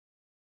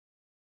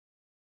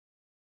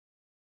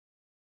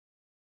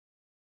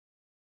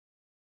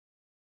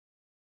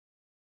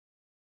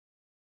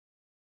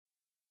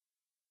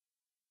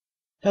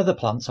Heather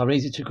plants are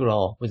easy to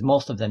grow, with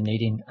most of them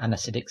needing an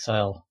acidic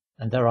soil,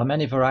 and there are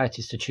many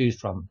varieties to choose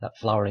from that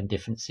flower in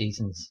different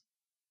seasons.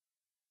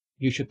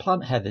 You should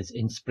plant heathers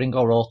in spring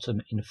or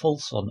autumn in full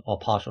sun or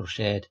partial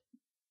shade,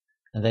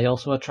 and they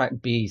also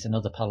attract bees and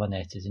other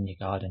pollinators in your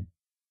garden.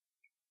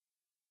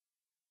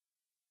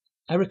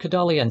 Erica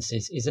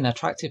Darleyensis is an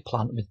attractive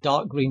plant with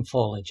dark green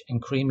foliage and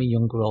creamy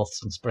young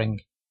growths in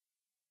spring.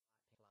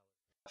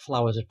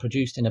 Flowers are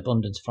produced in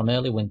abundance from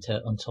early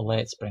winter until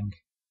late spring.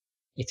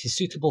 It is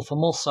suitable for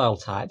most soil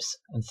types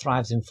and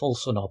thrives in full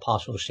sun or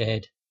partial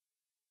shade.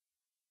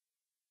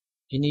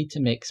 You need to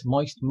mix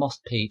moist moss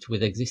peat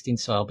with existing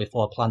soil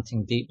before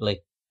planting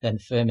deeply, then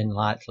firm in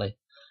lightly,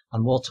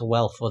 and water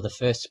well for the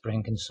first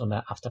spring and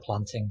summer after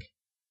planting.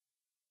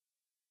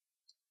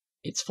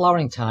 Its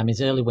flowering time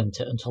is early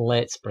winter until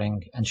late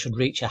spring and should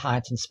reach a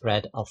height and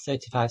spread of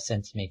 35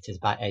 cm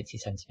by 80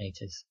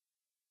 cm.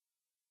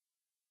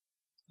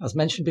 As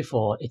mentioned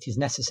before, it is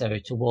necessary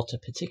to water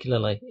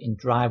particularly in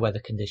dry weather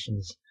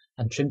conditions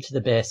and trim to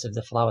the base of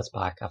the flower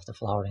spike after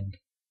flowering.